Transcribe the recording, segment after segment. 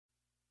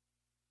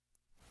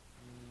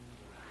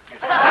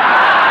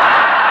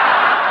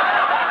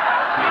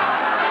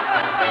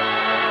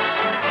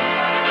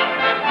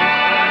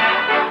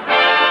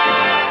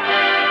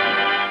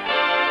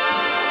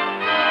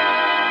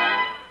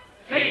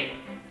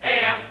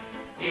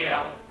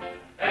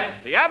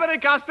The Abbott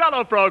and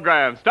Costello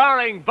program,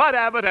 starring Bud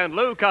Abbott and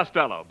Lou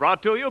Costello.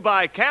 Brought to you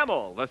by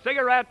Camel, the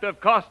cigarette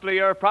of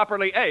costlier,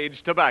 properly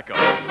aged tobacco.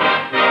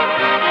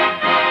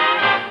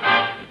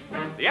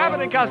 The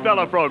Abbott and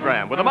Costello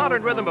program, with the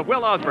modern rhythm of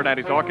Will Osborne and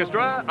his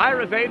orchestra,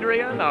 Iris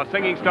Adrian, our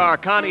singing star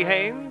Connie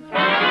Haynes,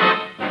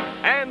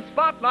 and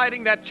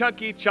spotlighting that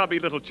chunky, chubby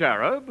little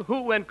cherub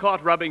who, when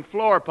caught rubbing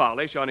floor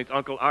polish on his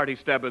Uncle Artie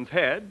Stebbins'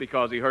 head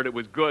because he heard it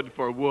was good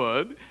for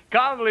wood,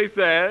 calmly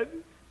said,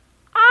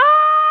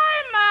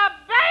 I'm a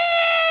bad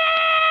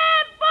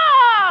boy!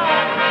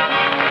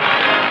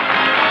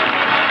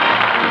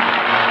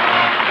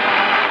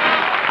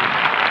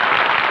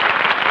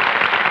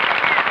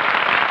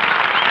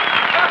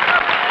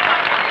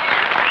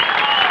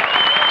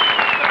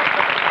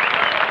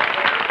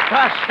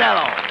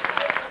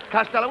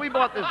 Costello, we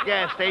bought this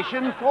gas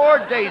station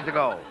 4 days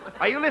ago.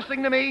 Are you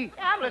listening to me?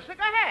 Yeah, I'm listening.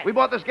 Go ahead. We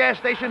bought this gas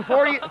station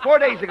 4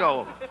 days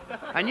ago.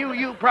 And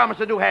you promised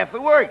to do half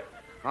the work.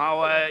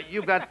 Now,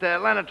 you've got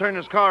Lana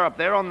Turner's car up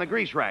there on the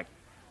grease rack.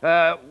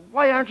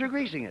 Why aren't you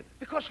greasing it?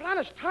 Because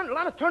Lana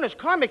Turner's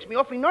car makes me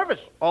awfully nervous.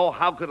 Oh,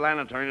 how could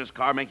Lana Turner's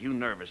car make you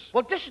nervous?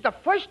 Well, this is the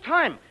first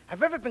time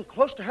I've ever been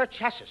close to her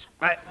chassis.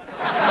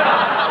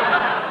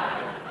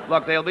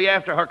 Look, they'll be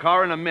after her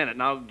car in a minute.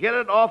 Now, get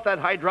it off that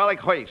hydraulic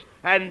hoist.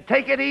 And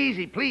take it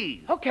easy,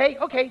 please. Okay.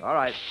 All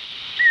right.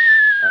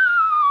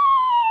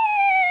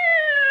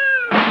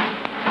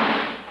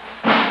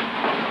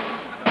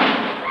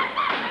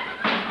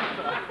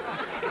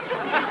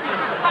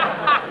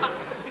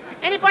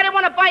 Anybody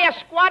want to buy a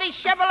squatty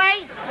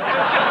Chevrolet?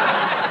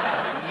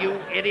 You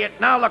idiot.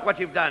 Now look what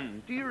you've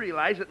done. Do you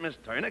realize that Miss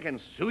Turner can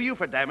sue you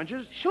for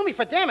damages? Sue me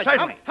for damage?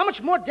 Certainly. How much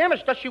more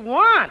damage does she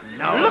want?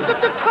 No. Look at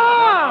the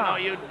car. No,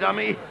 you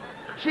dummy.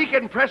 She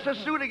can press a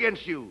suit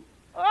against you.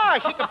 Oh,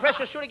 she can press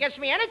her suit against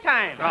me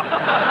anytime.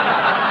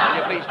 Will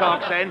you please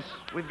talk sense?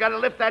 We've got to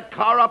lift that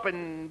car up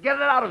and get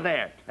it out of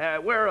there.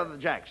 Where are the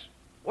jacks?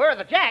 Where are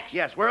the jacks?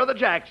 Yes, where are the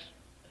jacks?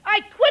 I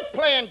quit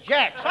playing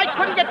jacks. I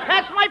couldn't get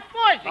past my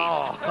foursies.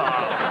 Oh.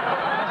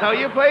 So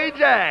you play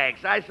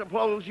jacks. I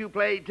suppose you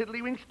play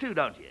tiddlywinks too,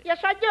 don't you? Yes,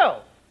 I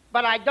do.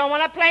 But I don't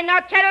want to play no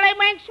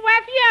tiddlywinks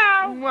with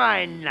you.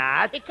 Why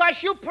not?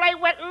 Because you play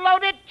with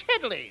loaded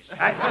tiddlies.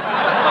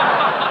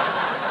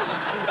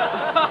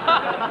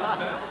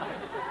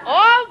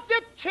 All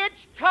the kids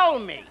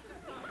told me.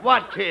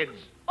 What kids?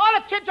 All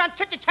the kids on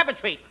 57th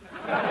Street.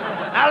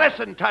 Now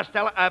listen,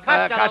 Costello.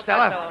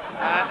 Costello.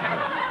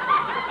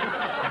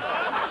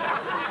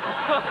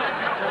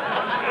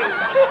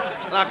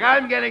 Look,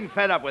 I'm getting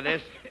fed up with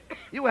this.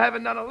 You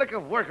haven't done a lick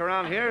of work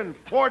around here in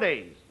 4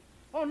 days.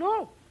 Oh,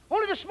 no.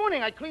 Only this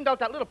morning I cleaned out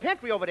that little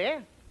pantry over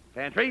there.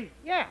 Pantry?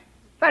 Yeah.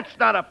 That's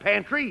not a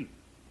pantry.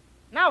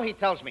 Now he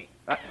tells me.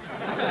 You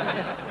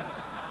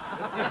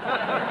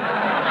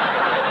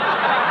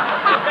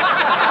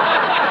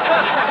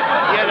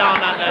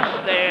don't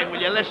understand.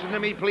 Will you listen to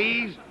me,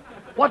 please?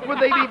 What would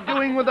they be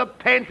doing with a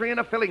pantry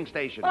and a filling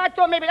station? Well, I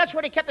thought maybe that's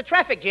where they kept the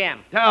traffic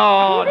jam.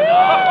 Oh,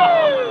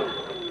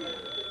 no.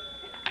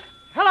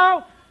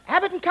 Hello,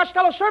 Abbott and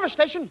Costello service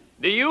station.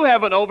 Do you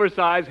have an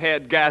oversized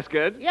head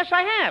gasket? Yes,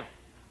 I have.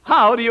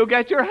 How do you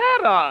get your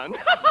hat on?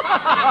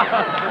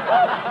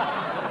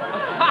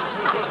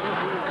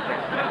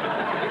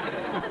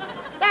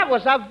 That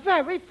was a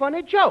very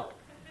funny joke.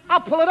 I'll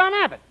pull it on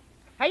Abbott.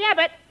 Hey,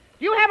 Abbott,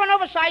 do you have an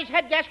oversized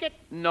head gasket?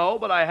 No,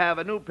 but I have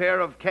a new pair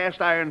of cast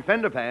iron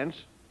fender pants.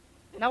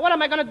 Now, what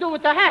am I going to do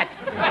with the hat?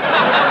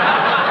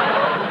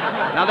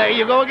 Now, there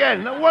you go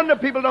again. No wonder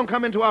people don't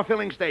come into our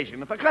filling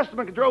station. If a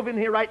customer drove in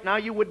here right now,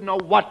 you wouldn't know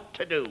what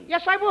to do.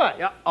 Yes, I would.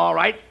 Yeah, all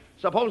right.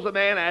 Suppose the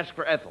man asked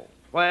for Ethel.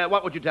 Well,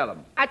 what would you tell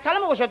him? I'd tell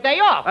him it was a day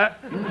off.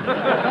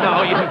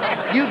 No,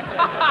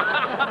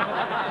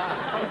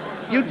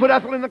 you'd put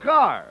Ethel in the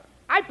car.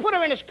 I put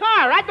her in his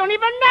car. I don't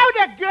even know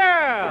the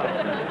girl.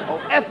 Oh,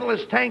 Ethel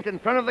is tanked in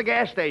front of the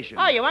gas station.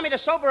 Oh, you want me to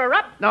sober her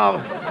up? No.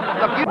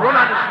 Look, you don't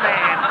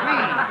understand,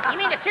 please. You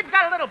mean the kid's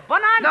got a little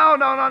bun on? No,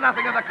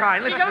 nothing of the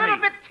kind. She's Listen a to me.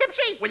 little bit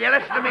tipsy. Will you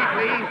listen to me,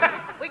 please?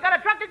 We got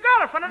a drunken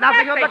girl in front of the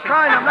Nothing gas of the station.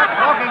 kind. I'm not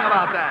talking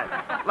about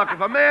that. Look,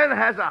 if a man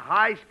has a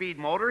high-speed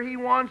motor, he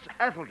wants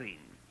ethylene.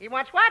 He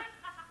wants what?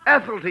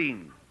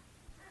 Ethylene.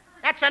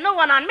 That's a new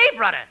one on me,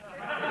 brother.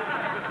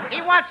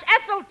 He wants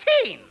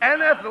ethylene.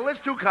 And ethyl. There's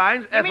two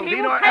kinds, You mean he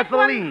ethylene or won't take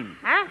ethylene. one?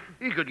 Huh?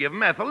 You could give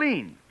him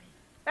ethylene.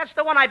 That's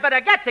the one I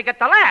better get to get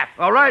the laugh.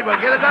 All right, well,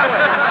 get it that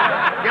way.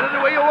 Get it the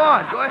way you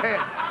want. Go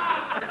ahead.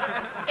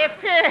 If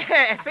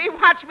he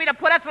wants me to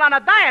put ethyl on a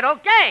diet,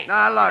 okay.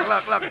 Now,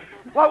 look.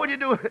 What would you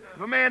do if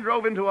a man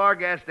drove into our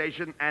gas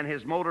station and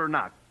his motor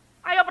knocked?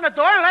 I open the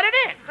door and let it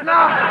in. No.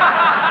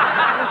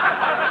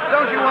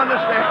 Don't you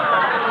understand?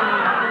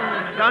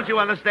 Don't you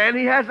understand?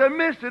 He has a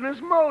mist in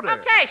his motor.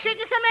 Okay, she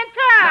can come in,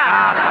 too.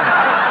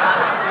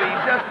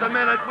 Please, just a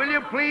minute, will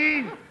you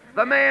please?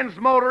 The man's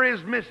motor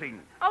is missing.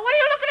 Oh, what are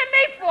you looking at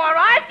me for?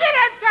 I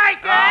didn't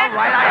take it. All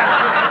right,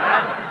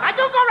 I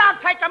do go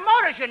around taking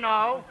motors, you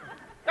know.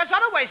 There's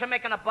other ways of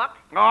making a buck.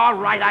 All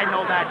right, I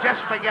know that.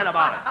 Just forget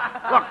about it.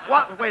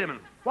 Look, wait a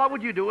minute. What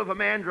would you do if a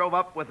man drove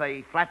up with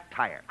a flat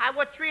tire? I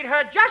would treat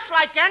her just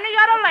like any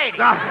other lady.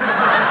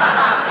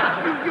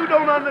 You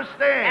don't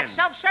understand. That's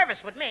self-service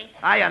with me.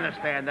 I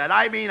understand that.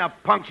 I mean a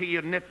puncture,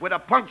 you nitwit. A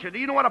puncture. Do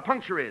you know what a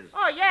puncture is?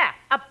 Oh, yeah.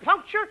 A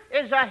puncture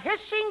is a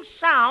hissing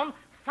sound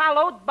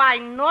followed by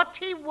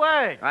naughty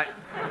words.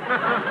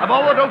 Of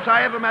all the dopes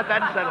I ever met,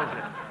 that settles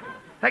it.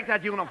 Take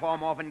that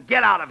uniform off and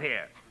get out of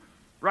here.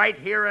 Right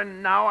here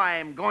and now, I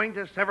am going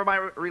to sever my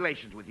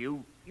relations with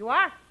you. You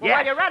are? Well, Yes.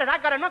 while you're at it, I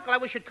got an uncle I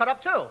wish you'd cut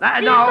up, too. No.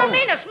 He's the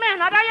meanest man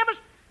that I ever...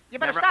 You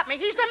better stop me.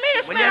 He's the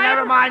meanest Will man you I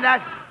never ever... mind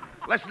that?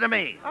 Listen to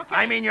me. Okay.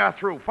 I mean you're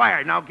through.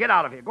 Fired. Now get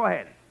out of here. Go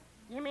ahead.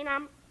 You mean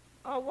I'm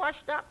all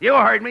washed up? You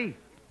heard me.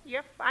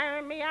 You're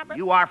firing me, Abbott?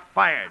 You are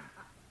fired.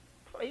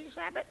 Please,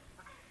 Abbott.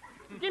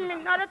 Give me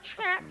another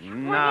chance. will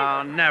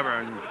No, you?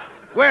 never.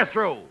 We're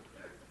through.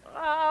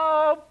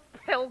 Oh,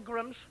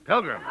 pilgrims.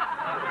 Pilgrim.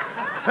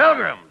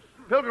 Pilgrims.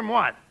 Pilgrim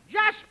what?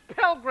 Just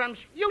pilgrims.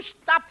 You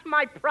stopped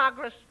my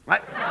progress.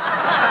 What?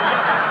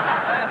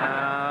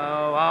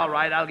 Oh, all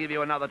right. I'll give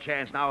you another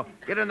chance. Now,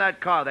 get in that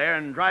car there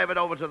and drive it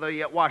over to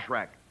the wash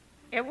rack.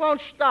 It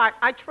won't start.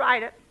 I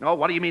tried it. No,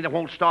 what do you mean it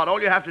won't start?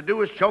 All you have to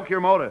do is choke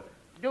your motor.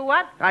 Do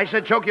what? I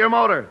said choke your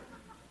motor.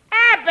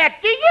 Abbott,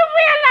 do you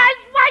realize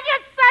what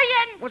you're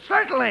saying? Well,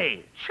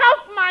 certainly.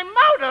 Choke my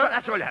motor?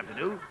 That's all you have to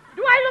do.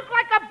 Do I look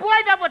like a boy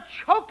that would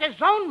choke his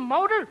own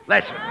motor?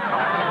 Listen,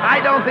 I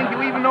don't think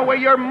you even know where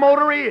your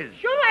motor is.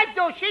 Sure I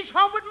do. She's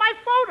home with my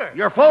folder.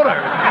 Your folder?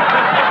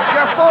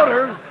 Your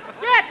folder?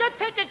 Yeah,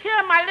 they're taking care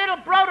of my little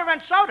brother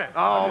and soda.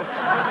 Oh,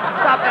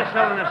 stop that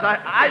silliness.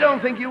 I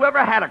don't think you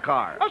ever had a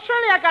car. Oh,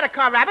 certainly I got a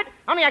car, Rabbit.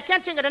 Only I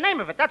can't think of the name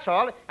of it, that's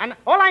all. And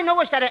all I know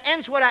is that it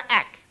ends with a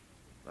ack.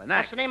 An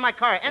That's act. the name of my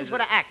car. It ends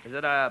with a ack. Is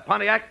it a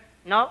Pontiac?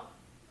 No,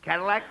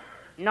 Cadillac?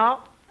 no.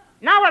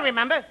 Now I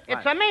remember.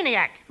 It's a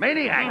maniac.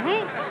 Maniac?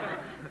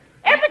 Mm-hmm.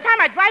 Every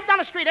time I drive down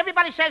the street,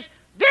 everybody says,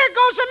 "There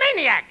goes a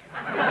maniac."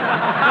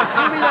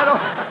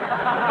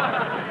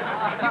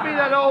 You mean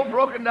that old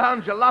broken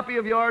down jalopy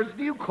of yours?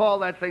 Do you call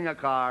that thing a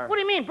car? What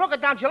do you mean, broken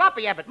down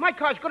jalopy, Abbott? My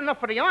car's good enough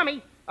for the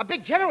Army. A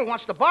big general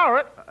wants to borrow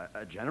it.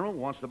 A general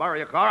wants to borrow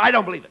your car? I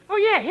don't believe it. Oh,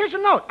 yeah, here's a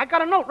note. I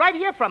got a note right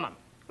here from him.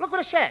 Look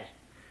what it says.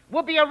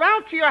 We'll be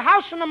around to your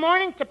house in the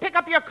morning to pick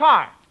up your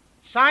car.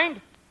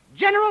 Signed,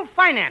 General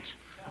Finance.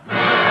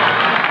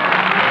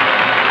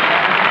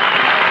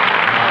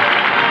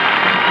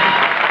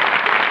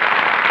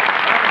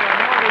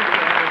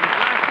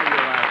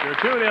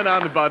 Tune in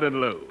on Bud and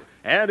Lou.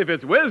 And if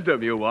it's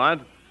wisdom you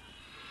want,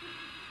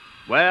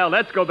 well,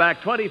 let's go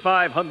back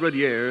 2,500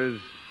 years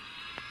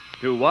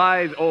to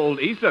wise old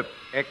Aesop.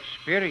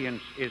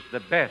 Experience is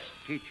the best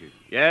teacher.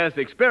 Yes,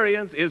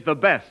 experience is the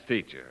best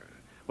teacher.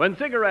 When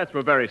cigarettes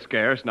were very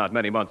scarce not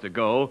many months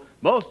ago,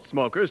 most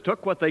smokers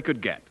took what they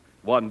could get.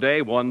 One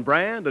day, one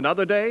brand,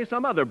 another day,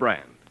 some other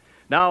brand.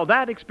 Now,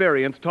 that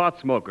experience taught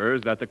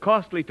smokers that the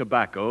costly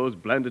tobaccos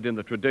blended in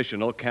the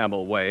traditional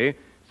Camel way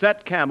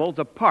set Camels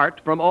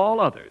apart from all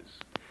others.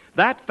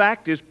 That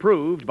fact is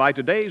proved by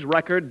today's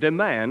record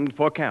demand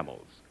for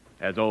Camels.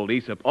 As old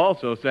Aesop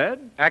also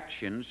said,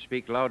 Actions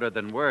speak louder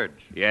than words.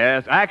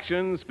 yes,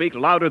 actions speak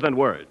louder than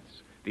words.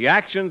 The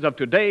actions of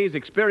today's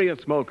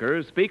experienced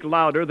smokers speak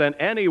louder than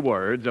any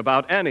words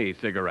about any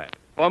cigarette.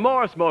 For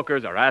more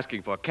smokers are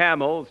asking for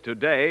Camels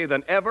today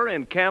than ever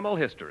in Camel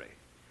history.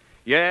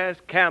 Yes,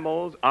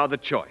 Camels are the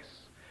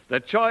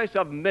choice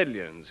of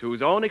millions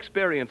whose own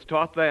experience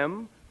taught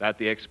them that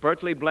the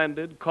expertly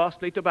blended,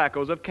 costly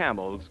tobaccos of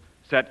Camels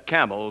set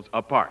Camels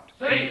apart.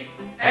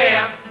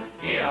 C-A-M-E-L-S.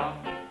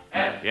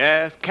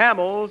 Yes,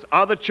 Camels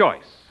are the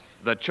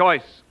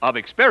choice of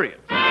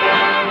experience.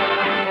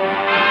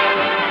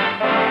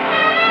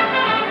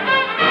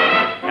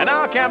 And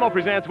now Camel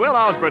presents Will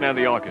Osborne and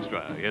the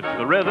orchestra. It's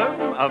the rhythm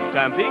of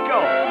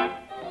Tampico.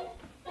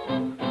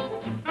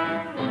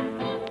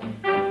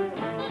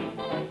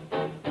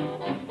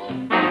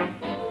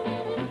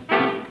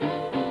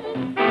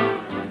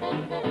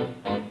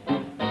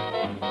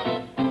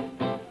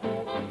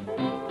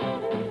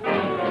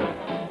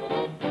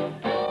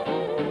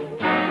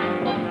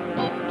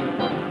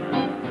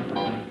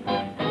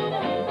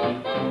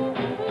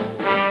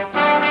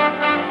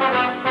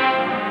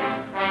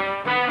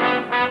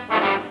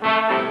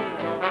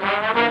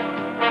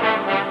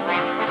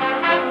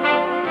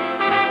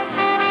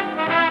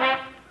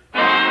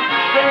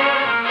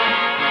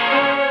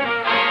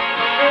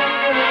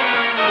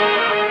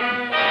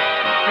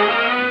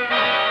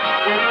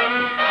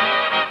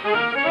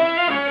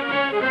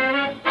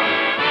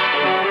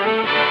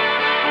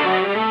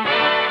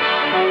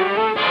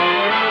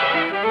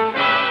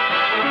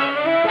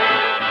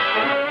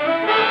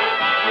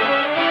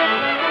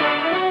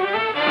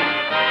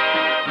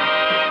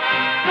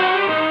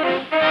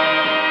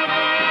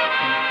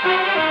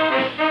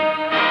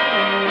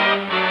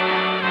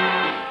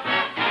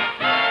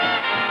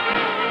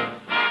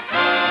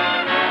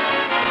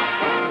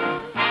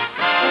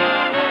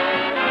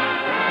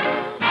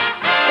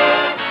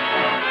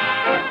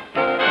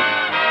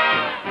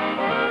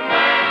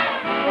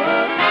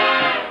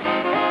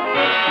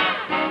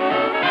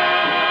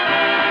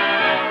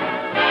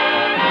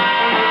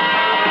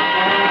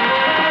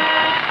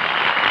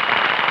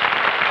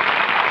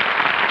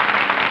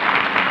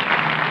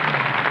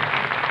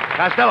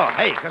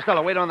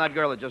 Costello, wait on that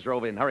girl that just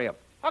drove in. Hurry up.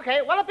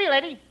 Okay, what'll it be,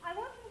 lady? I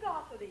want some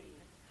gasoline.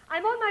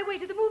 I'm on my way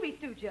to the movie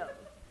studio.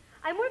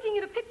 I'm working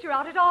in a picture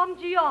out at Om.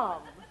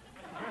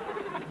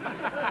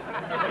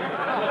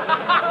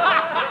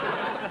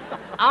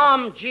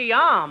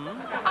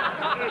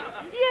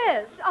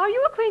 Yes. Are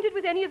you acquainted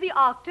with any of the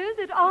actors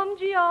at Om?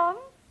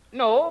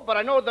 No, but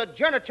I know the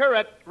janitor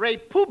at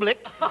Republic.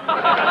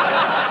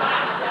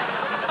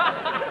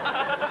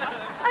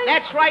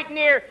 That's right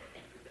near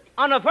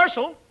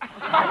Universal.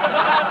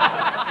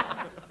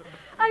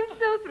 I'm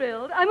so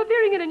thrilled. I'm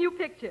appearing in a new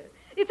picture.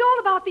 It's all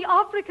about the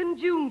African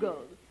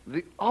jungles.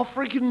 The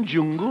African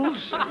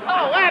jungles?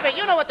 Oh, Abbott,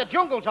 you know what the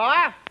jungles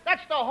are.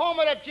 That's the home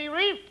of the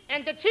giraffe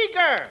and the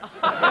tiger.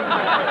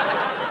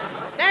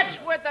 That's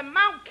where the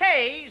Mount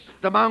Kays...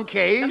 The Mount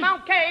Kays? The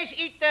Mount Kays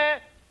eat the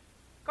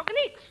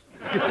coconuts.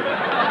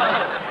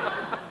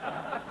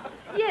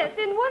 Yes,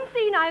 in one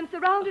scene I am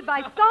surrounded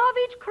by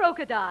savage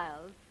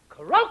crocodiles.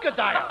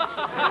 Crocodiles?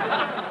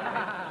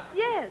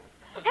 Yes.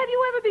 Have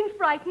you ever been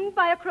frightened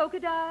by a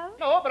crocodile?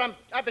 No, but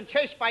I've been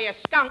chased by a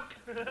skunk.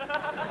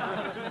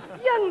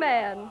 Young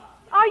man,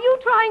 are you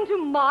trying to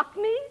mock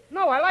me?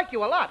 No, I like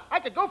you a lot.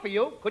 I could go for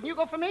you. Couldn't you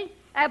go for me?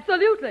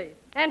 Absolutely.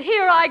 And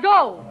here I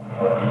go.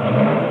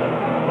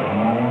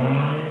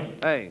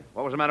 Hey,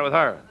 what was the matter with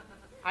her?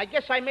 I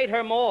guess I made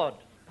her Maud.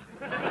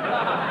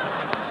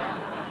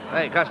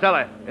 Hey,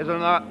 Costello, is there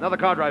another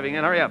car driving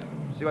in? Hurry up.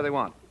 See what they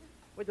want.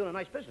 We're doing a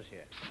nice business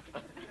here.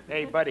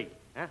 Hey, buddy.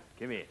 Huh?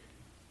 Come here.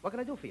 What can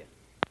I do for you?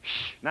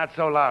 Shh, not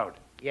so loud.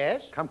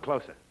 Yes? Come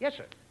closer. Yes,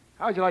 sir.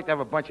 How would you like to have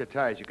a bunch of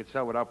tires you could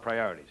sell without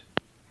priorities?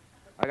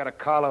 I got a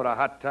carload of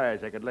hot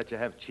tires I could let you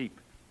have cheap.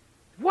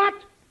 What?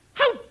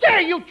 How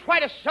dare you try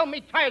to sell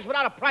me tires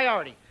without a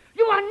priority?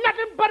 You are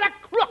nothing but a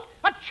crook,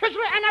 a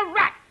chiseler, and a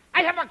rat.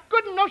 I have a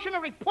good notion to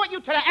report you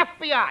to the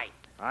FBI.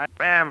 I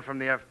am from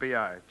the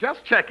FBI.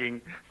 Just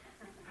checking.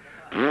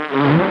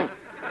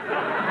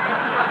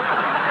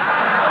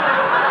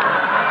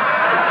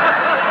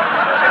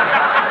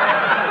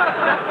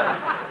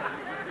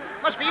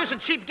 Must be using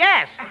cheap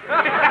gas.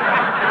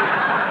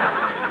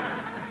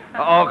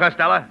 Uh-oh,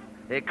 Costello.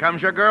 Here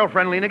comes your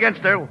girlfriend. Lean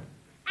against her. Abbott,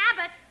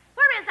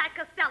 where is that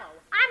Costello?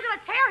 I'm going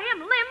to tear him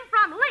limb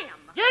from limb.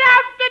 Get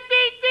out the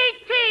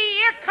DDT.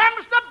 Here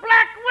comes the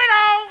Black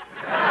Widow.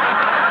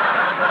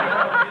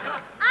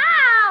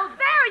 Oh,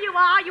 there you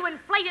are, you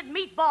inflated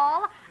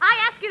meatball. I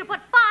asked you to put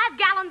 5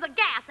 gallons of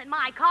gas in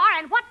my car,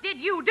 and what did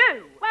you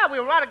do? Well, we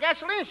were out of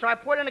gasoline, so I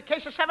poured in a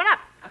case of 7-Up.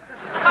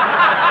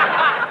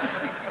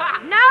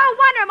 No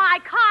wonder my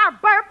car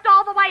burped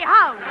all the way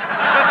home.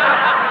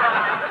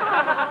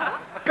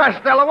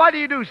 Costello, why do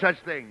you do such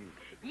things?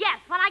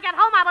 Yes, when I got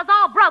home, I was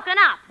all broken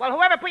up. Well,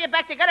 whoever put you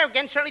back together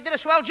again certainly did a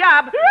swell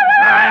job. All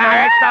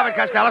right, stop it,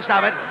 Costello,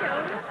 stop it.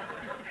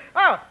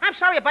 Oh, I'm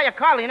sorry about your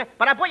car, Lena,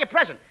 but I bought you a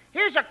present.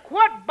 Here's a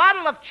quart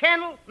bottle of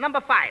Channel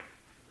number 5.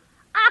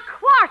 A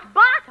quart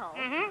bottle?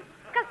 Mm-hmm.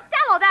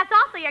 Costello, that's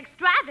awfully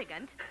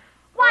extravagant.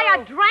 Why,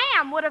 a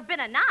dram would have been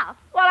enough.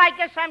 Well, I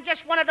guess I'm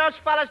just one of those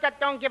fellas that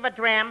don't give a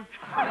dram.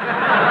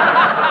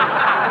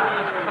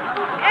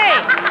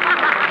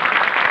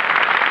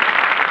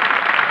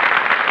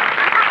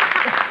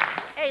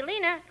 Hey,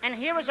 Lena, and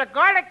here is a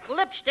garlic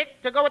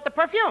lipstick to go with the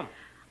perfume.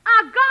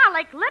 A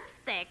garlic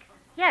lipstick?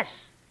 Yes.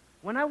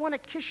 When I want to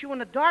kiss you in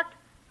the dark,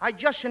 I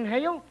just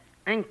inhale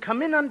and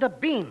come in on the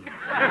beam.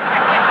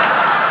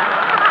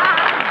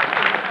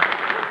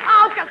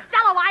 Oh,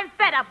 Costello, I'm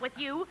fed up with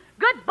you.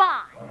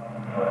 Goodbye.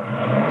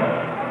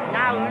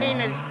 Now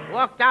Lena's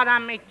walked out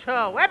on me,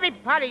 too.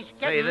 Everybody's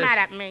getting mad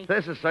at me.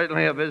 This is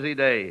certainly a busy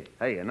day.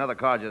 Hey, another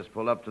car just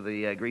pulled up to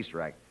the grease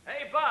rack.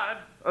 Hey, Bud.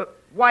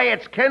 Why,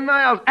 it's Ken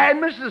Niles, and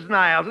Mrs.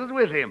 Niles is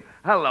with him.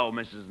 Hello,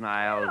 Mrs.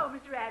 Niles. Hello,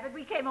 Mr. Abbott.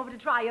 We came over to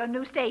try your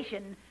new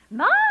station.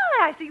 My,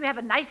 I see you have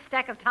a nice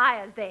stack of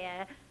tires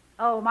there.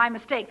 Oh, my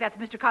mistake. That's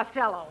Mr.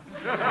 Costello.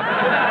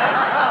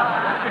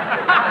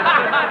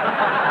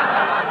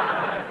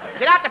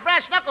 Get out the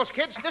brass knuckles,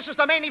 kids. This is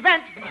the main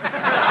event.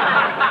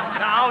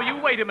 Now, you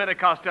wait a minute,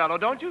 Costello.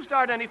 Don't you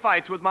start any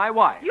fights with my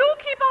wife. You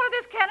keep out of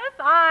this, Kenneth.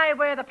 I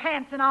wear the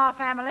pants in our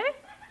family.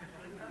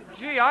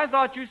 Gee, I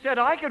thought you said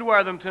I could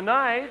wear them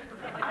tonight.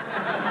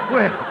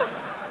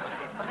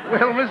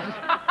 Well,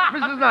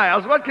 Mrs.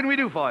 Niles, what can we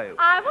do for you?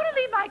 I want to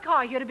leave my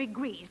car here to be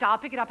greased. I'll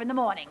pick it up in the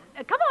morning.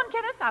 Come on,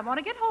 Kenneth. I want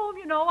to get home.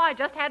 You know, I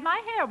just had my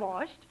hair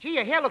washed. Gee,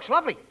 your hair looks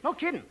lovely. No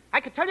kidding.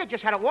 I could tell you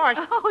just had it washed.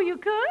 Oh, you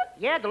could?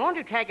 Yeah, the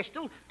laundry tag is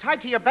still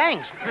tied to your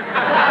bangs. You'd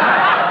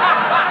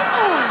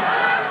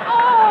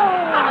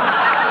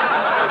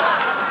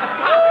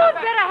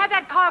better have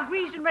that car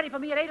greased and ready for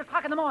me at 8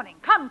 o'clock in the morning.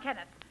 Come,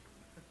 Kenneth.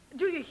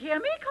 Do you hear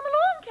me? Come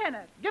along,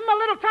 Kenneth. Give him a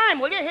little time,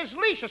 will you? His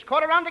leash is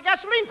caught around the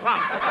gasoline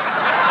pump.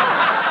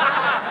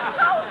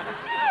 How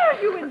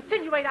dare you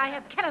insinuate I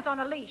have Kenneth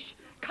on a leash?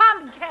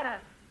 Come,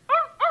 Kenneth.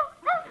 Well,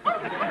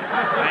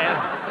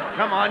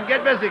 come on,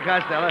 get busy,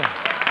 Costello.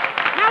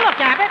 Now, look,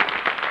 Abbott.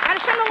 Now,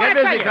 there's something Get want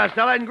to tell busy, you.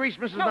 Costello, and grease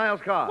Mrs. No,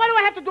 Niles' car. Why do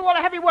I have to do all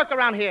the heavy work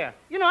around here?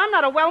 You know, I'm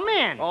not a well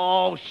man.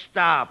 Oh,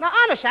 stop. Now,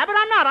 honest, Abbott,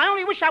 I'm not. I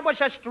only wish I was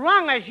as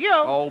strong as you.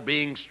 Oh,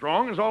 being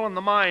strong is all in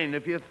the mind.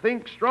 If you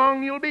think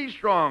strong, you'll be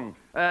strong.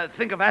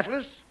 Think of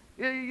Atlas.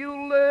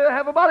 You'll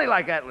have a body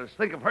like Atlas.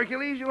 Think of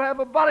Hercules, you'll have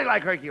a body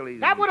like Hercules.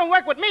 That wouldn't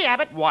work with me,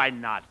 Abbott. Why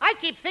not? I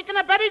keep thinking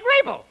of Betty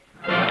Grable.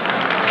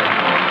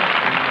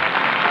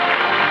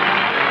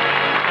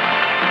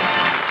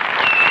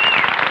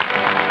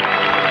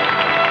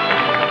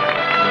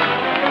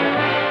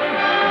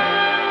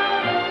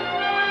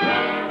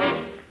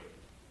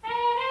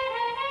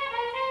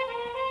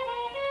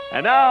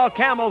 And now,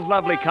 Camel's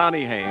lovely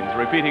Connie Haynes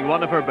repeating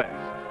one of her best,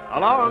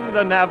 Along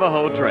the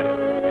Navajo Trail.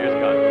 Here's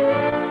Connie.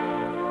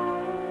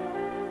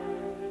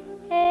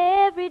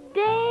 Every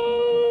day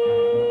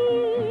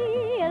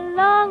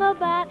along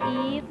about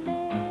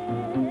evening,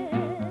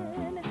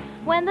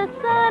 when the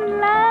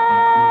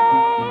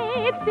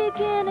sunlight's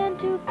beginning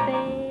to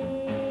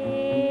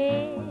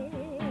fail,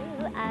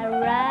 I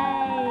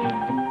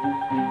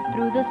ride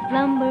through the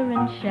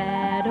slumbering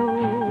shadows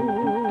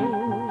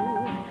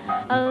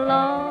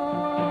along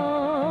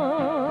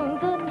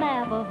the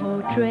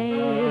Navajo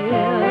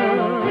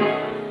Trail.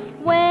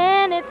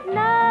 When it's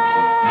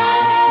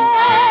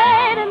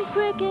night and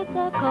crickets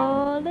are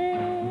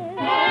calling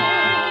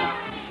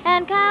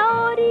and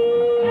coyotes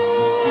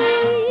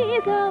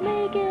are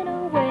making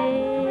a wail,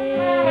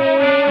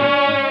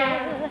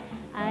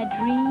 I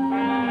dream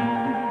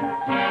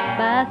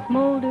by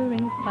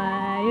smoldering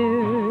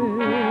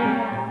fire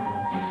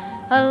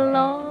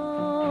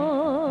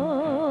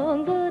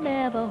along the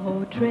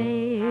Navajo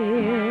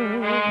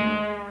Trail.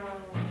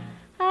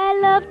 I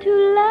love to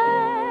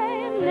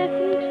lie and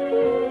listen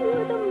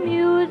to the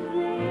music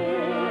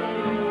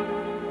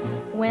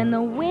when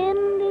the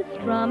wind is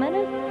strumming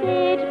a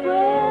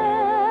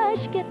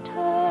sagebrush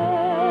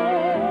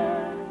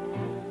guitar.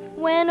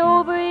 When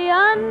over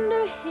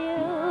yonder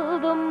hill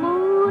the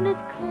moon is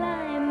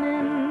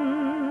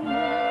climbing,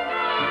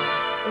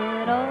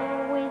 it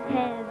always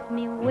has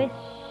me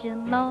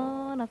wishing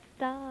on a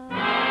star.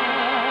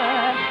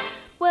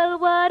 Well,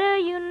 what do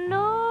you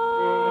know?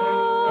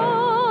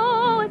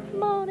 It's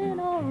morning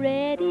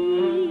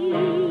already,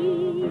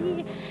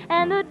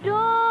 and the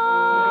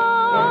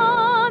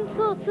dawn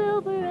so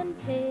silver and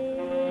pale.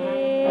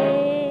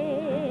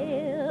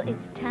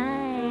 It's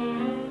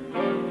time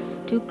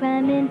to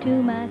climb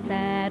into my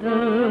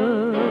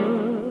saddle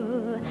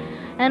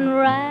and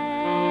ride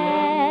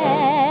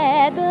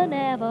the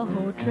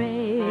Navajo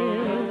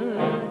Trail.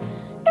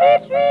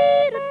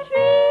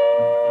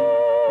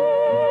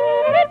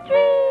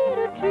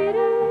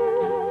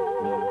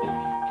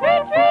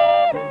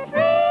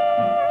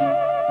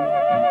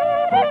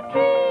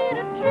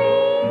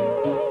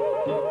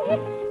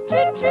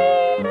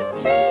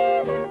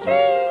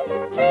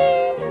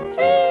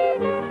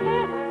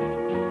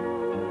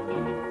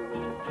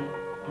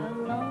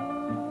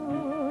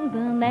 Along the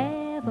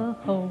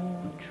Navajo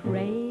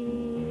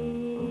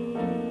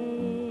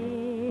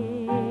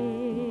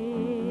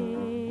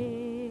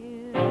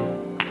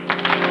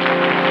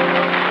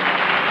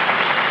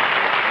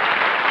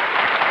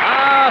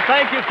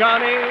Thank you,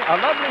 Connie. A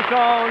lovely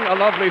song, a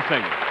lovely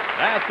singer.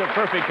 That's a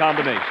perfect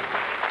combination.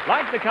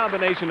 Like the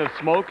combination of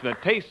smoke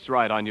that tastes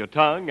right on your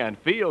tongue and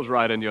feels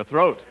right in your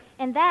throat.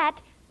 And that,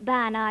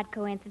 by an odd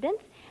coincidence,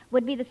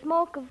 would be the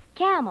smoke of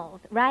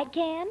camels, right,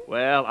 Ken?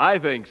 Well, I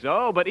think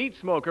so, but each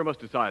smoker must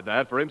decide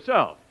that for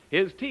himself.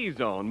 His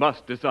T-zone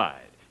must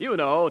decide. You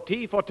know,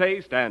 T for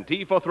taste and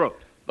T for throat.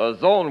 The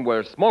zone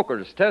where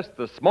smokers test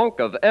the smoke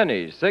of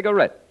any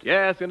cigarette.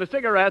 Yes, in a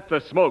cigarette,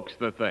 the smoke's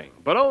the thing,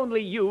 but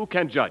only you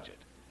can judge it.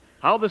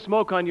 How the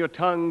smoke on your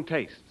tongue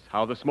tastes,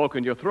 how the smoke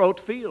in your throat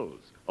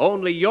feels.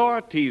 Only your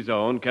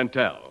T-zone can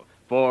tell.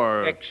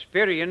 For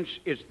experience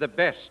is the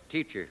best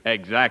teacher.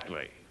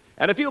 Exactly.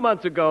 And a few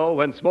months ago,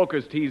 when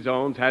smokers'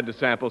 T-zones had to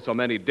sample so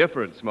many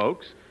different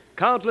smokes,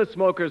 countless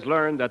smokers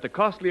learned that the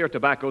costlier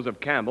tobaccos of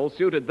Camel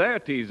suited their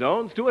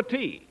T-zones to a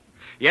T.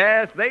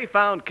 Yes, they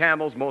found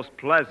Camel's most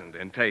pleasant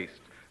in taste,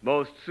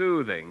 most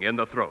soothing in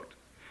the throat.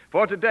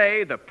 For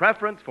today, the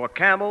preference for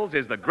Camels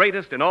is the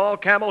greatest in all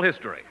Camel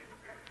history.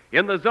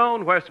 In the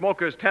zone where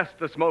smokers test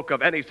the smoke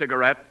of any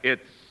cigarette,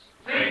 it's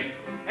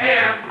C-A-M-E-L-S.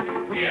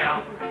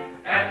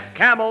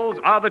 Camels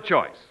are the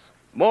choice.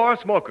 More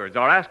smokers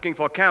are asking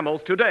for Camels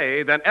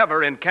today than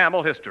ever in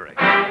Camel history.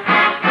 Well,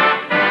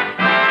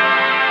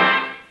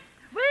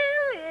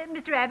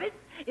 Mr. Abbott,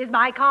 is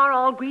my car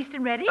all greased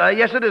and ready?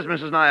 Yes, it is,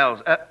 Mrs.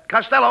 Niles.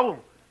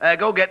 Costello,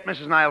 go get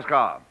Mrs. Niles'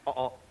 car.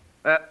 Uh-oh.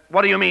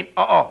 What do you mean,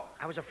 uh-oh?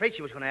 I was afraid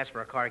she was going to ask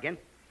for a car again.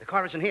 The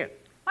car isn't here.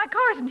 My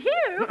car isn't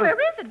here. Where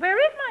is it? Where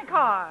is my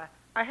car?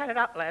 I had it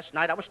out last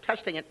night. I was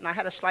testing it, and I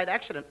had a slight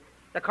accident.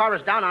 The car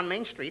is down on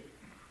Main Street.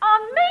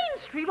 On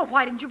Main Street? Well,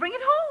 why didn't you bring it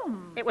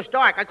home? It was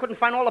dark. I couldn't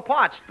find all the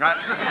parts.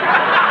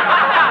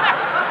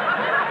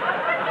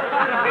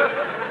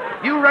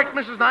 You wrecked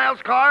Mrs.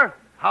 Niles' car?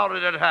 How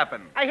did it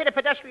happen? I hit a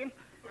pedestrian.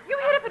 You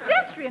hit a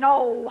pedestrian?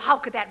 Oh, how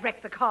could that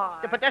wreck the car?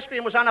 The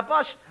pedestrian was on a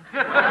bus.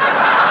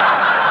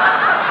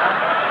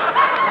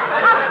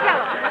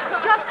 Costello,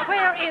 just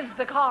Where is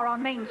the car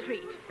on Main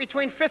Street?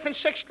 Between 5th and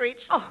 6th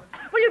Streets. Oh,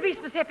 will you be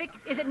specific?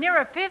 Is it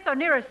nearer 5th or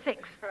nearer 6th?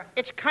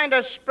 It's kind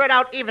of spread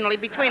out evenly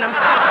between them.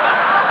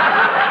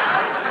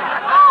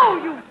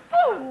 Oh, you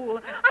fool!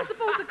 I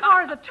suppose the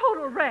car is a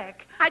total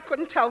wreck. I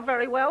couldn't tell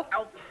very well.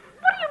 What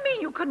do you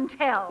mean you couldn't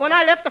tell? When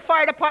I left, the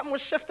fire department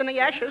was sifting the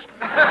ashes. Did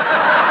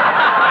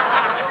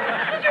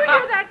you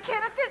hear that,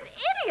 Kenneth? This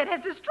idiot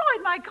has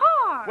destroyed my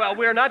car. Well,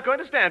 we're not going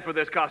to stand for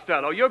this,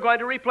 Costello. You're going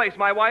to replace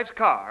my wife's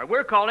car.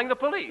 We're calling the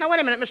police. Now,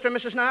 wait a minute, Mr. and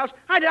Mrs. Niles.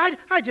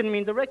 I didn't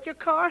mean to wreck your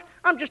car.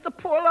 I'm just a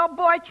poor little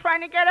boy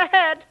trying to get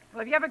ahead.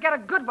 Well, if you ever get a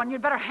good one,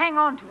 you'd better hang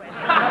on to it.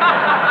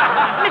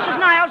 Mrs.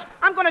 Niles,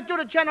 I'm going to do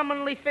the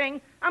gentlemanly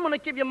thing. I'm going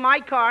to give you my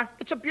car.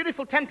 It's a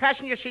beautiful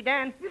 10-passenger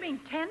sedan. You mean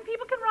 10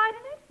 people can ride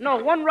in it? No,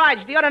 one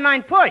rides, the other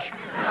 9 push.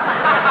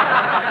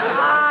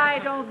 I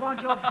don't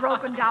want your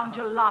broken-down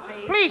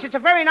jalopy. Please, it's a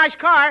very nice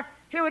car.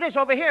 Here it is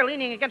over here,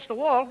 leaning against the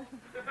wall.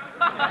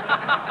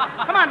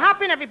 Come on,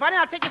 hop in, everybody.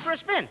 I'll take you for a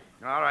spin.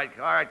 All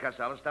right,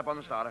 Costello. Step on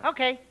the starter.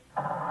 Okay.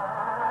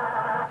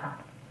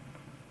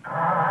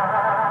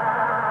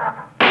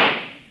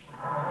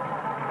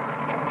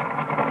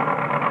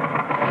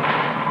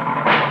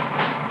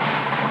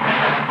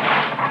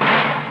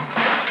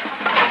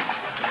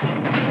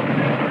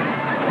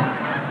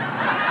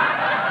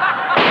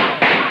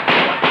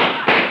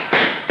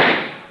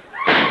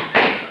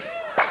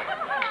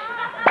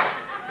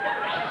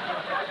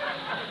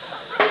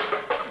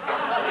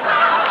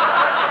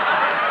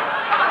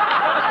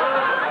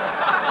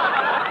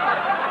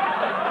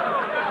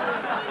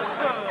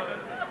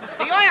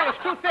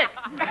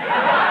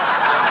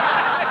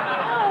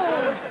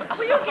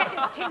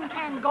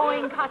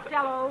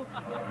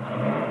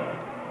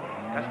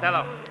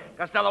 Costello.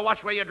 Costello,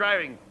 watch where you're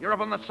driving. You're up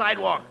on the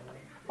sidewalk.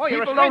 Oh, you're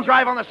People a don't stranger.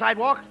 drive on the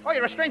sidewalk. Oh,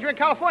 you're a stranger in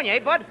California, eh,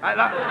 bud?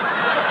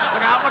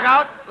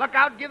 Look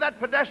out. Give that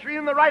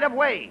pedestrian the right of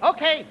way.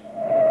 Okay.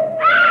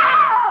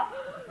 Ah!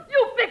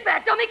 You big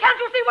fat dummy, can't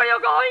you see where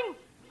you're going?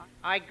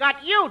 I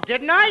got you,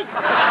 didn't I?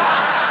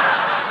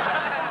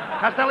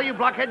 Costello, you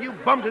blockhead, you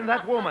bumped into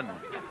that woman.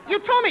 You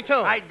told me to.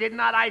 I did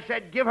not. I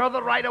said give her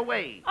the right of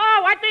way.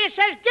 Oh, I think it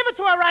says give it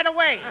to her right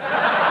away.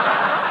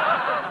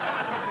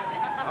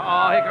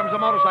 Oh, here comes the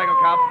motorcycle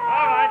cop.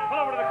 All right, pull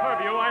over to the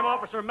curb, you. I'm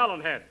Officer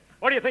Melonhead.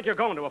 Where do you think you're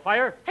going, to a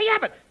fire? Hey,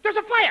 Abbott, there's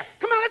a fire.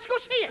 Come on, let's go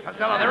see it.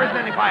 Costello, there isn't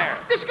any fire.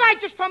 This guy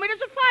just told me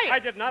there's a fire. I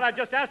did not. I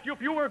just asked you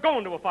if you were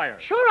going to a fire.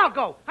 Sure, I'll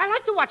go. I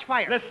like to watch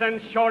fire. Listen,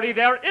 Shorty,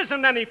 there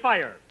isn't any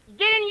fire.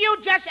 Didn't you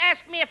just ask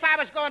me if I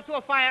was going to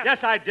a fire?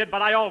 Yes, I did,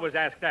 but I always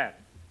ask that.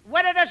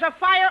 Whether there's a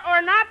fire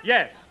or not?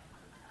 Yes.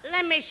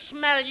 Let me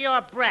smell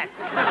your breath.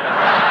 How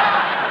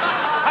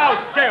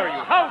dare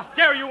you? How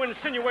dare you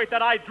insinuate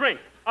that I drink?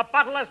 A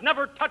bottle has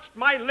never touched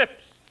my lips.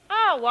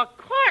 Oh, a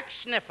cork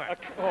sniffer.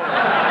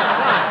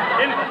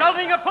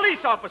 Insulting a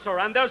police officer,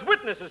 and there's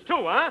witnesses,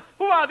 too, huh?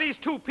 Who are these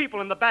two people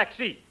in the back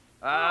seat?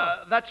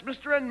 That's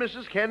Mr. and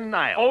Mrs. Ken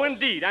Niles. Oh,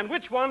 indeed. And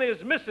which one is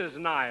Mrs.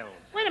 Niles?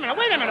 Wait a minute,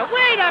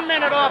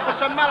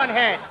 Officer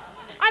Melonhead.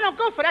 I don't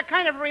go for that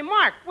kind of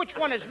remark. Which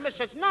one is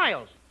Mrs.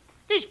 Niles?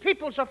 These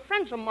people's are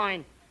friends of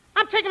mine.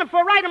 I'm taking them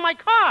for a ride in my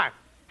car.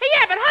 Hey,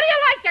 Abbott, how do you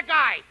like the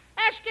guy?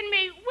 Asking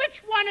me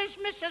which one is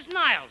Mrs.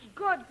 Niles.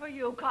 Good for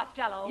you,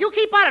 Costello. You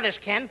keep out of this,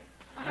 Ken.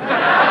 So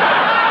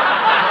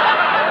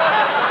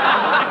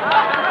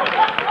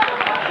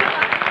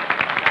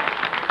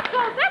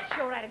that's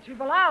your attitude.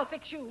 Well, I'll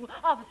fix you.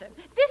 Officer,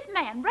 this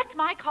man wrecked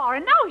my car,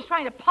 and now he's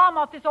trying to palm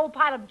off this old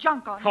pile of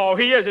junk on me. Oh,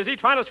 he is. Is he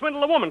trying to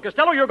swindle a woman?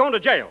 Costello, you're going to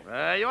jail.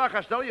 You are,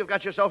 Costello. You've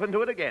got yourself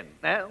into it again.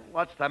 Well,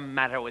 what's the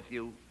matter with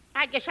you?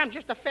 I guess I'm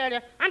just a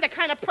failure. I'm the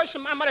kind of person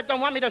my mother don't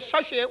want me to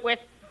associate with.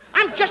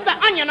 I'm just the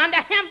onion on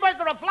the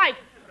hamburger of life.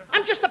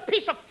 I'm just a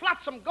piece of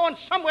flotsam going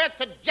somewhere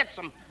to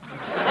jetsam.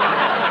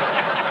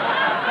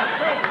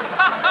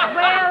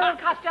 Well,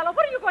 Costello,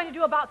 what are you going to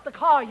do about the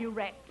car you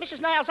wrecked? Mrs.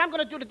 Niles, I'm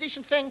going to do the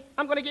decent thing.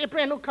 I'm going to get you a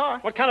brand new car.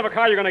 What kind of a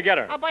car are you going to get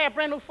her? I'll buy a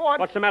brand new Ford.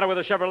 What's the matter with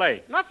a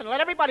Chevrolet? Nothing.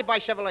 Let everybody buy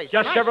Chevrolets.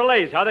 Just Nice.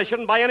 Chevrolets, huh? They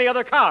shouldn't buy any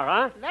other car,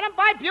 huh? Let them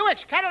buy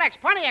Buicks, Cadillacs,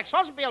 Pontiacs,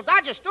 Oldsmobile,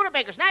 Dodgers,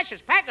 Studebakers,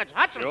 Nashers, Packards,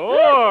 Hudsons.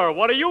 Sure.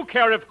 What do you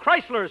care if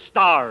Chrysler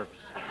starves?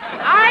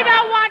 I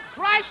don't want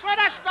Chrysler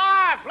to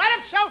starve. Let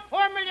him sell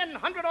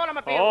 4,100,000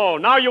 automobiles. Oh,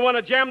 now you want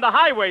to jam the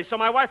highway so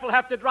my wife will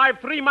have to drive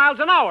 3 miles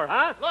an hour,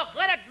 huh? Look,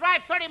 let it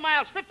drive 30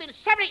 miles, 50,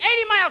 70,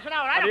 80 miles an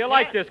hour. How do you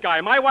like this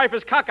guy? My wife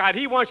is cockeyed.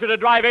 He wants you to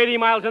drive 80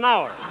 miles an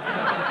hour. All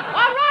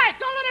right,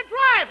 don't let her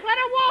drive. Let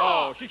her walk.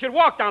 Oh, she should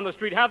walk down the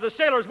street, have the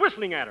sailors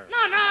whistling at her. No,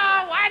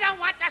 I don't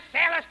want the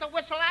sailors to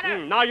whistle at her.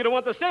 Now you don't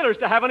want the sailors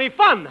to have any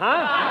fun,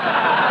 huh?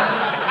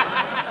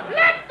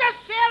 Let the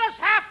sailors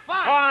have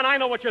fun. Go on, I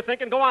know what you're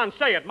thinking. Go on,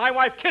 say it. My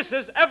wife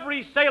kisses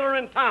every sailor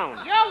in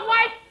town. Your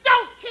wife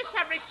don't kiss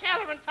every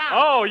sailor in town.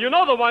 Oh, you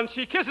know the ones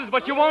she kisses,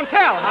 but you won't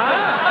tell, huh?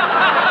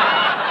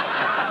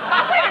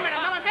 Wait a minute,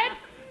 Melonhead.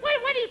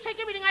 Why do you take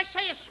everything I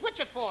say and switch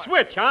it for?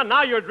 Switch, huh?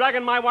 Now you're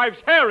dragging my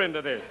wife's hair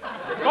into this.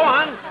 Go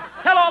on.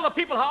 Tell all the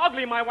people how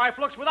ugly my wife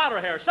looks without her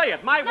hair. Say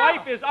it. My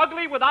wife is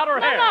ugly without her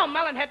hair. No,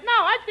 Melonhead, no.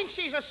 I think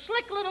she's a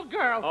slick little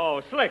girl.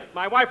 Oh, slick.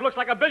 My wife looks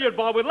like a billiard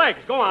ball with legs.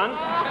 Go on.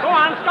 Go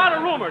on. Start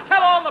a rumor.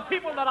 Tell all the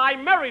people that I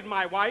married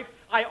my wife.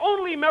 I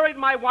only married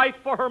my wife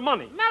for her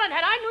money.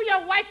 Melonhead, I knew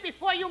your wife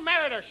before you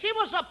married her. She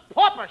was a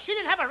pauper. She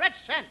didn't have a red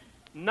cent.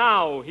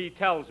 Now he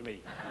tells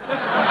me.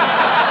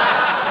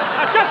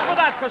 Now, just for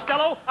that,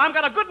 Costello, I've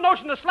got a good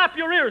notion to slap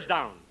your ears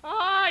down.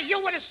 Oh, you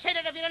wouldn't say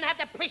that if you didn't have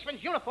the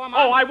policeman's uniform on.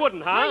 Oh, I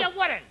wouldn't, huh? No, you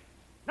wouldn't.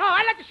 No,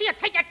 I'd like to see you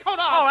take that coat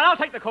off. Oh, and I'll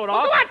take the coat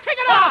off. Well, go on, take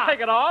it I'll off. take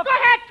it off. Go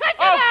ahead, take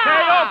it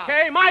off.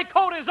 Okay. My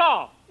coat is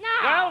off.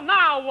 Now. Well,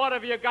 now what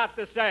have you got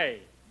to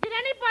say? Did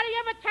anybody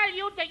ever tell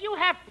you that you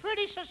have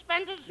pretty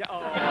suspenders?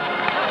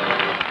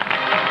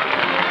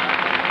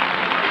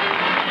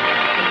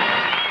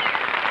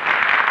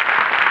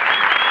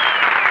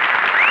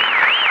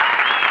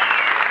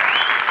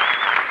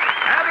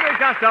 Abbott and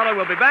Costello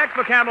will be back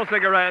for Camel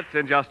cigarettes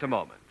in just a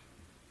moment.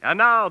 And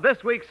now,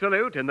 this week's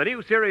salute in the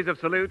new series of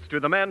salutes to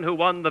the men who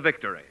won the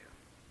victory.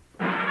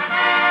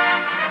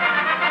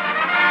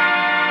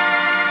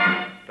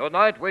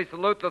 Tonight we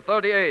salute the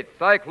 38th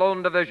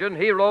Cyclone Division,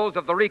 heroes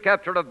of the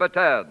recapture of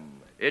Bataan.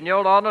 In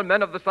your honor,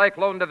 men of the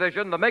Cyclone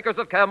Division, the makers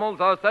of Camels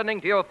are sending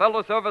to your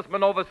fellow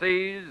servicemen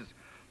overseas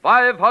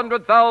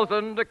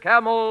 500,000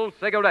 Camel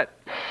cigarettes.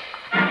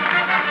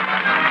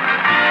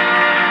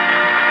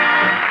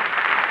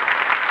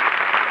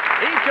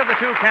 Each of the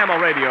two Camel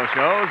radio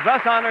shows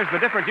thus honors the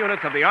different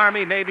units of the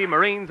Army, Navy,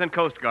 Marines, and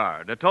Coast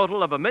Guard, a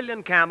total of 1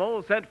 million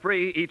camels set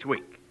free each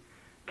week.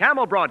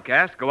 Camel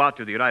broadcasts go out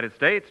to the United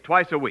States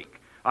twice a week,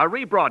 are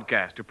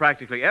rebroadcast to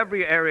practically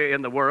every area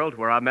in the world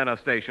where our men are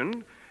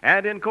stationed,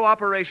 and in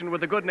cooperation with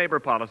the Good Neighbor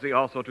policy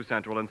also to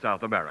Central and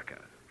South America.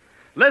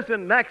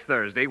 Listen next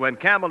Thursday when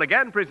Camel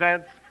again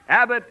presents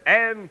Abbott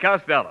and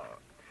Costello.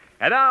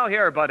 And now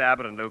here are Bud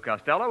Abbott and Lou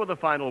Costello with the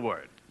final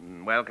word.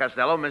 Well,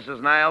 Costello,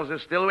 Mrs. Niles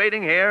is still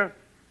waiting here.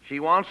 She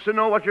wants to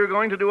know what you're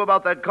going to do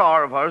about that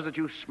car of hers that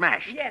you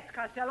smashed. Yes,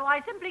 Costello,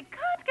 I simply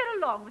can't get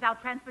along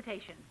without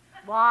transportation.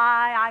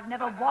 Why, I've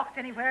never walked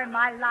anywhere in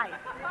my life.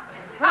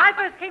 When I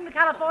first came to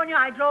California,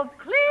 I drove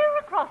clear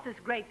across this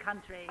great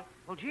country.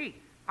 Well, gee,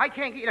 I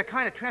can't get you the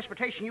kind of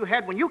transportation you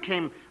had when you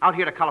came out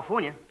here to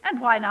California. And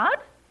why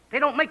not? They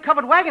don't make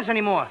covered wagons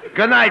anymore.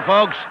 Good night,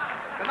 folks.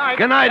 Good night.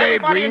 Good night,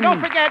 Abe Everybody, Green. And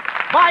don't forget,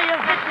 buy your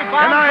victory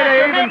bonds. Good night, at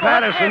your Abe and neighborhood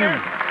Patterson. theater.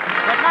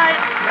 Good night.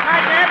 Good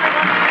night to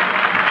everyone.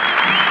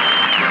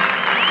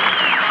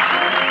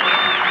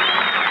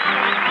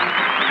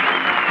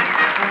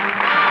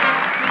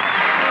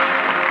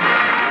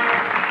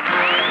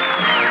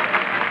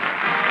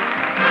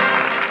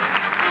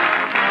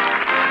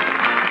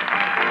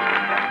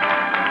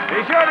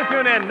 Be sure to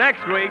tune in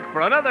next week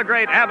for another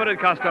great Abbott and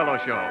Costello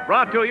show,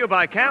 brought to you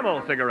by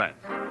Camel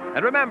Cigarettes.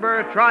 And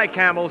remember, try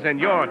Camels in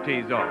your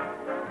T-zone.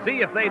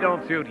 See if they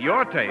don't suit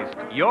your taste,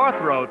 your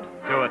throat,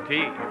 to a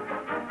T.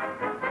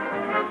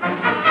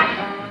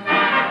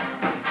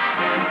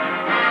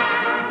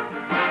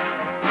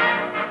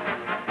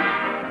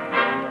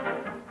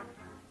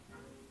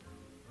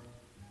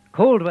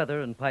 Cold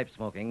weather and pipe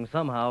smoking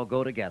somehow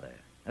go together,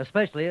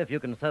 especially if you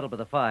can settle by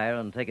the fire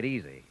and take it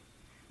easy.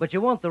 But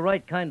you want the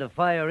right kind of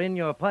fire in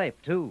your pipe,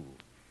 too.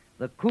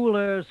 The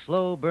cooler,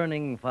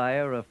 slow-burning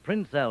fire of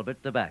Prince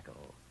Albert tobacco.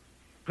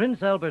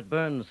 Prince Albert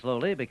burns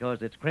slowly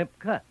because it's crimp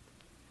cut.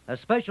 A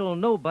special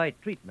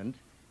no-bite treatment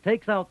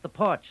takes out the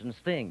parch and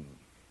sting,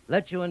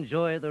 lets you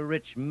enjoy the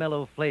rich,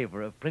 mellow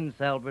flavor of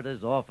Prince Albert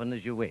as often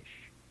as you wish.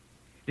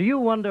 Do you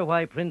wonder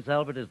why Prince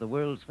Albert is the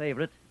world's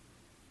favorite?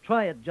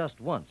 Try it just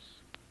once,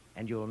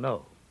 and you'll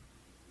know.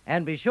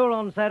 And be sure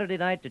on Saturday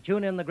night to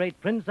tune in the great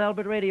Prince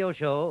Albert radio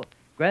show,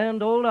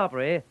 Grand Ole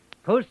Opry,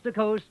 Coast to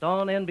Coast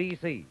on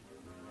NBC.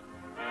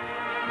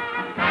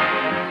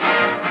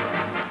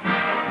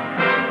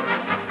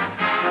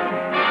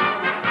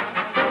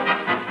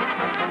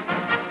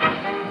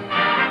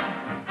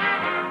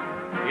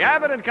 The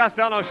Abbott and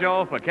Costello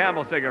show for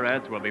Camel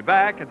Cigarettes will be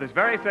back at this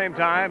very same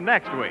time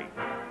next week.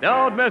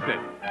 Don't miss it.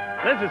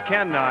 This is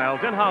Ken Niles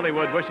in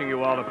Hollywood wishing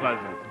you all a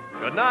pleasant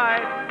good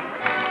night.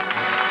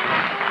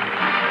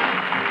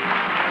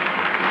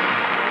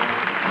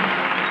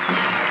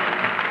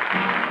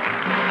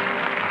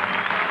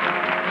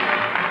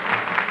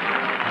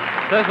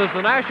 This is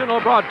the National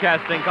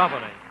Broadcasting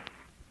Company.